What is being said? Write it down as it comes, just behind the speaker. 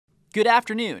Good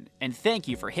afternoon, and thank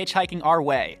you for hitchhiking our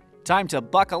way. Time to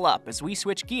buckle up as we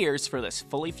switch gears for this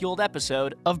fully fueled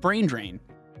episode of Brain Drain.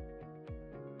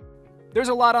 There's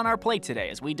a lot on our plate today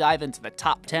as we dive into the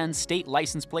top 10 state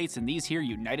license plates in these here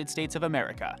United States of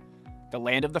America. The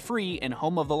land of the free and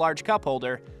home of the large cup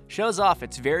holder shows off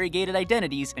its variegated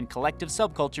identities and collective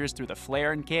subcultures through the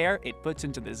flair and care it puts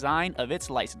into the design of its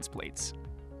license plates.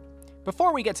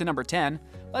 Before we get to number 10,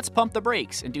 let's pump the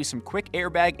brakes and do some quick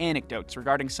airbag anecdotes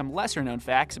regarding some lesser-known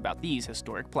facts about these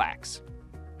historic plaques.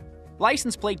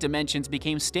 License plate dimensions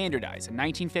became standardized in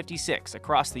 1956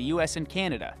 across the US and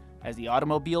Canada as the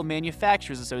Automobile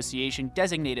Manufacturers Association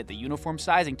designated the uniform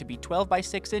sizing to be 12 by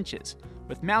 6 inches,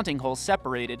 with mounting holes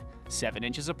separated 7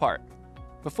 inches apart.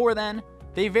 Before then,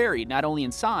 they varied not only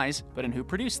in size, but in who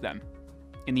produced them.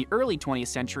 In the early 20th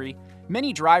century,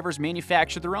 many drivers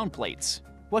manufactured their own plates.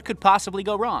 What could possibly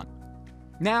go wrong?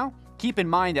 Now, keep in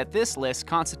mind that this list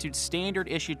constitutes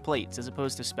standard-issued plates as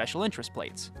opposed to special interest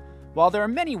plates. While there are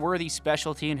many worthy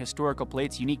specialty and historical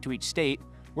plates unique to each state,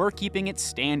 we're keeping it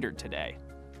standard today.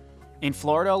 In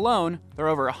Florida alone, there are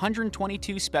over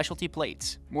 122 specialty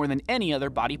plates, more than any other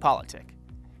body politic.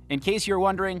 In case you're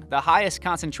wondering, the highest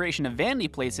concentration of vanity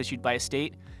plates issued by a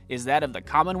state is that of the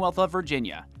Commonwealth of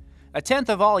Virginia. A tenth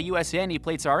of all U.S. vanity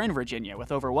plates are in Virginia,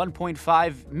 with over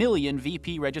 1.5 million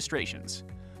VP registrations.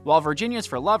 While Virginia's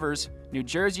for lovers, New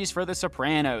Jersey's for the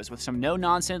Sopranos, with some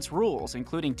no-nonsense rules,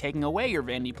 including taking away your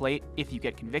vanity plate if you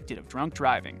get convicted of drunk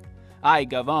driving. Ay,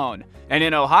 gavone. And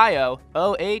in Ohio,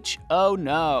 oh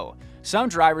no. Some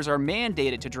drivers are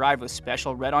mandated to drive with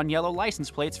special red-on-yellow license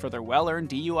plates for their well-earned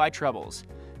DUI troubles.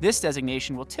 This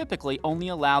designation will typically only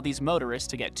allow these motorists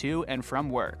to get to and from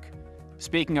work.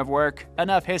 Speaking of work,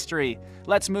 enough history.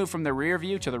 Let's move from the rear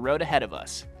view to the road ahead of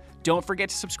us. Don't forget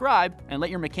to subscribe and let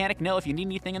your mechanic know if you need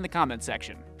anything in the comments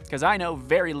section, because I know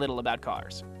very little about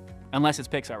cars, unless it's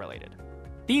Pixar related.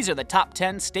 These are the top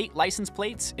 10 state license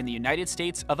plates in the United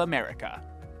States of America.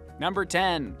 Number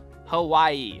 10,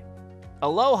 Hawaii.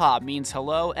 Aloha means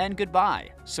hello and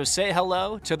goodbye, so say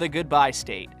hello to the goodbye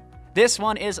state. This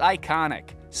one is iconic.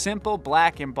 Simple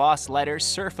black embossed letters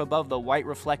surf above the white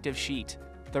reflective sheet.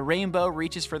 The rainbow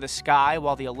reaches for the sky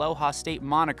while the Aloha State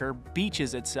moniker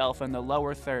beaches itself in the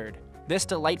lower third. This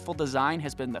delightful design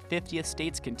has been the 50th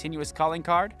state's continuous calling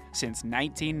card since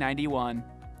 1991.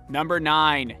 Number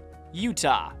 9,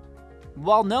 Utah.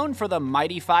 While known for the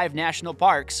mighty 5 national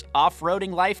parks,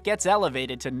 off-roading life gets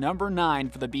elevated to number 9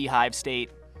 for the Beehive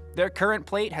State. Their current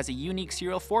plate has a unique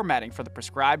serial formatting for the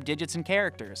prescribed digits and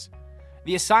characters.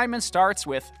 The assignment starts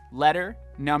with letter,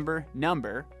 number,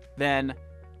 number, then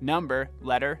number,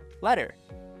 letter, letter.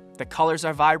 The colors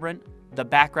are vibrant, the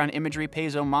background imagery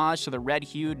pays homage to the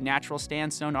red-hued natural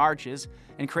sandstone arches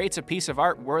and creates a piece of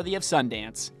art worthy of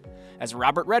Sundance. As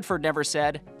Robert Redford never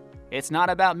said, "It's not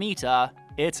about Metah,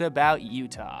 it's about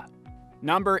Utah."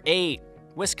 Number 8,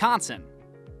 Wisconsin.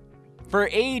 For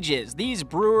ages, these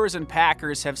brewers and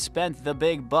packers have spent the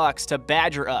big bucks to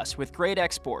badger us with great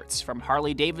exports, from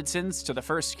Harley-Davidsons to the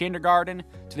first kindergarten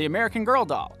to the American Girl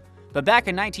doll. But back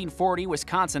in 1940,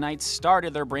 Wisconsinites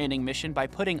started their branding mission by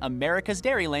putting America's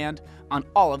Dairyland on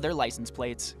all of their license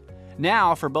plates.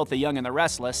 Now, for both the young and the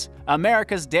restless,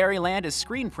 America's Dairyland is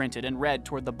screen printed in red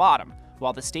toward the bottom,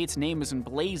 while the state's name is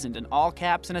emblazoned in all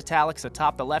caps and italics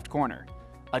atop the left corner.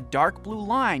 A dark blue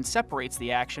line separates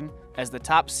the action, as the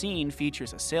top scene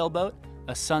features a sailboat,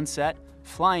 a sunset,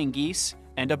 flying geese,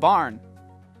 and a barn.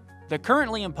 The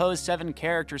currently imposed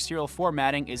 7-character serial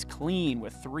formatting is clean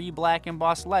with 3 black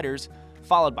embossed letters,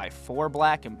 followed by 4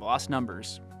 black embossed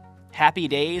numbers. Happy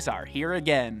days are here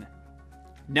again.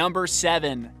 Number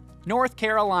 7, North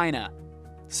Carolina.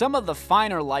 Some of the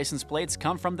finer license plates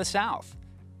come from the South.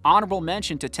 Honorable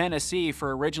mention to Tennessee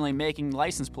for originally making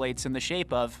license plates in the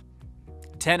shape of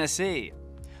Tennessee.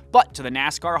 But to the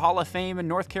NASCAR Hall of Fame in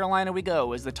North Carolina we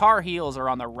go, as the Tar Heels are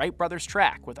on the Wright Brothers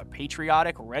track with a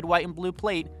patriotic red, white, and blue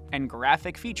plate and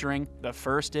graphic featuring the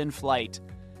First in Flight.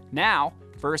 Now,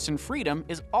 First in Freedom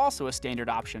is also a standard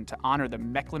option to honor the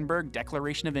Mecklenburg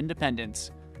Declaration of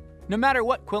Independence. No matter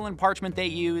what quill and parchment they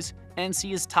use,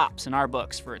 NC is tops in our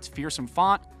books for its fearsome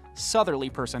font, southerly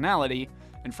personality,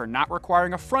 and for not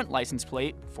requiring a front license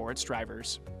plate for its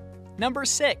drivers. Number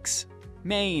 6,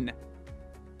 Maine.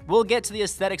 We'll get to the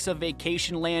aesthetics of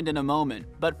vacation land in a moment,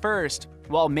 but first,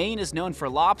 while Maine is known for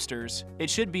lobsters, it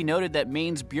should be noted that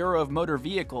Maine's Bureau of Motor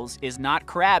Vehicles is not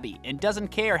crabby and doesn't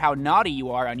care how naughty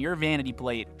you are on your vanity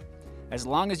plate. As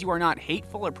long as you are not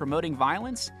hateful or promoting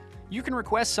violence, you can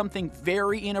request something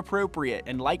very inappropriate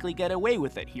and likely get away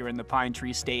with it here in the Pine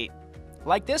Tree State.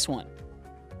 Like this one.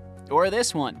 Or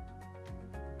this one.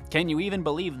 Can you even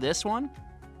believe this one?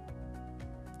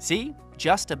 See?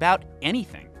 just about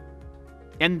anything.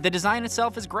 And the design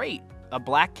itself is great. A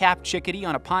black-capped chickadee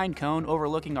on a pine cone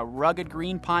overlooking a rugged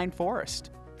green pine forest.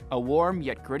 A warm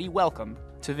yet gritty welcome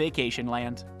to vacation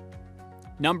land.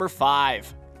 Number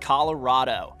 5.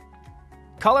 Colorado.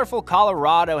 Colorful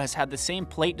Colorado has had the same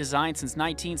plate design since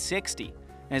 1960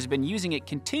 and has been using it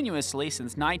continuously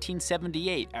since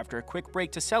 1978 after a quick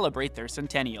break to celebrate their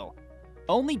centennial.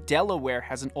 Only Delaware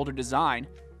has an older design,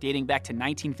 dating back to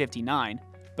 1959,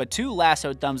 but 2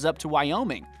 lassoed thumbs up to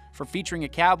Wyoming for featuring a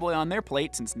cowboy on their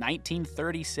plate since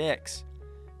 1936.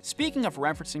 Speaking of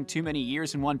referencing too many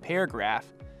years in one paragraph,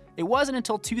 it wasn't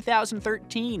until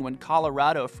 2013 when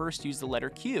Colorado first used the letter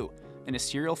Q in a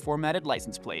serial formatted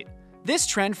license plate. This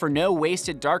trend for no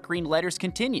wasted dark green letters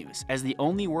continues, as the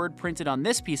only word printed on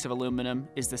this piece of aluminum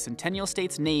is the Centennial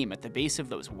State's name at the base of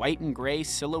those white and gray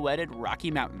silhouetted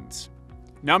Rocky Mountains.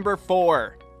 Number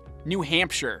 4. New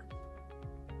Hampshire.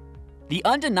 The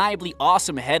undeniably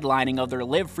awesome headlining of their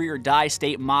Live Free or Die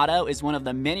state motto is one of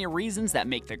the many reasons that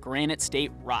make the Granite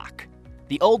State rock.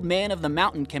 The old man of the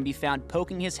mountain can be found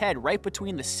poking his head right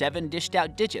between the 7 dished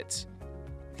out digits.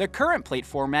 The current plate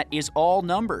format is all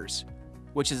numbers,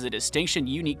 which is a distinction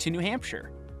unique to New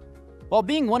Hampshire. While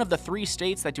being one of the 3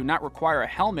 states that do not require a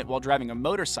helmet while driving a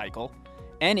motorcycle,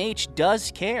 NH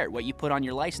does care what you put on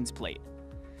your license plate.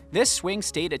 This swing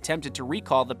state attempted to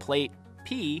recall the plate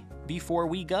P before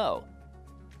we go,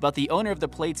 but the owner of the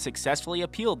plate successfully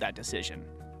appealed that decision.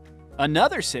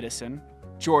 Another citizen,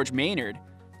 George Maynard,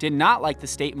 did not like the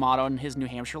state motto on his New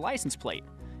Hampshire license plate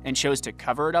and chose to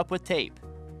cover it up with tape.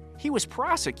 He was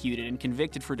prosecuted and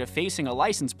convicted for defacing a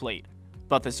license plate,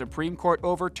 but the Supreme Court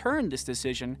overturned this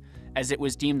decision as it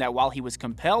was deemed that while he was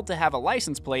compelled to have a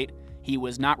license plate, he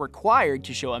was not required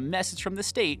to show a message from the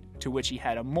state to which he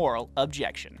had a moral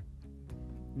objection.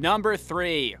 Number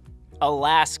 3.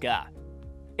 Alaska.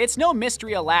 It's no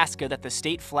mystery Alaska that the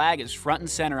state flag is front and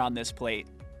center on this plate.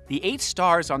 The 8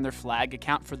 stars on their flag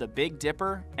account for the Big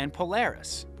Dipper and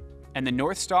Polaris, and the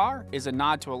North Star is a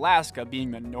nod to Alaska being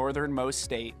the northernmost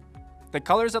state. The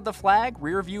colors of the flag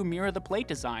rear view mirror the plate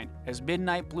design, as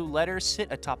midnight blue letters sit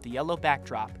atop the yellow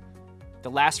backdrop.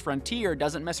 The Last Frontier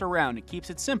doesn't mess around and keeps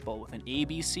it simple with an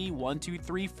ABC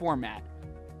 1-2-3 format.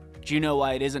 Do you know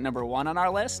why it isn't number 1 on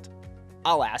our list?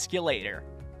 I'll ask you later.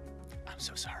 I'm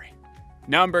so sorry.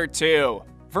 Number 2.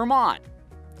 Vermont.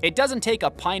 It doesn't take a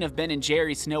pint of Ben &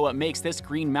 Jerry's to know what makes this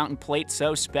Green Mountain plate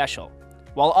so special.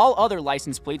 While all other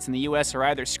license plates in the US are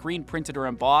either screen printed or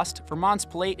embossed, Vermont's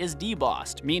plate is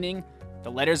debossed, meaning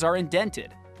the letters are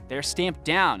indented. They're stamped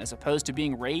down as opposed to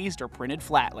being raised or printed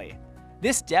flatly.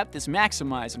 This depth is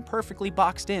maximized and perfectly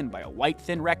boxed in by a white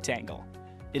thin rectangle.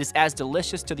 It is as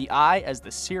delicious to the eye as the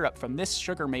syrup from this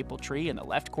sugar maple tree in the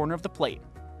left corner of the plate.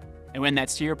 And when that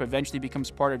syrup eventually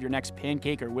becomes part of your next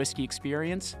pancake or whiskey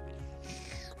experience,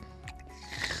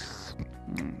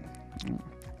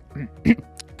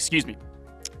 excuse me.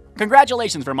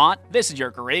 Congratulations, Vermont. This is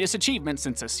your greatest achievement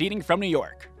since seceding from New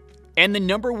York. And the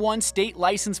number 1 state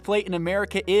license plate in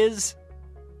America is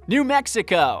New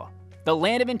Mexico. The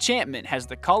land of enchantment has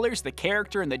the colors, the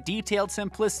character, and the detailed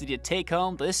simplicity to take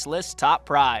home this list's top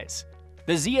prize.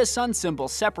 The Zia sun symbol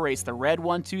separates the red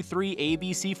 1-2-3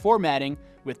 ABC formatting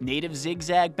with native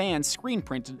zigzag bands screen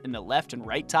printed in the left and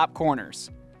right top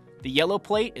corners. The yellow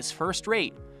plate is first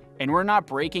rate, and we're not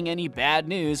breaking any bad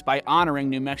news by honoring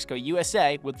New Mexico,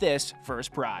 USA with this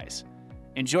first prize.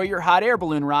 Enjoy your hot air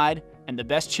balloon ride and the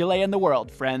best Chile in the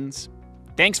world, friends.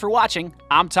 Thanks for watching.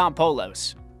 I'm Tomm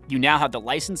Polos. You now have the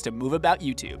license to move about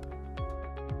YouTube.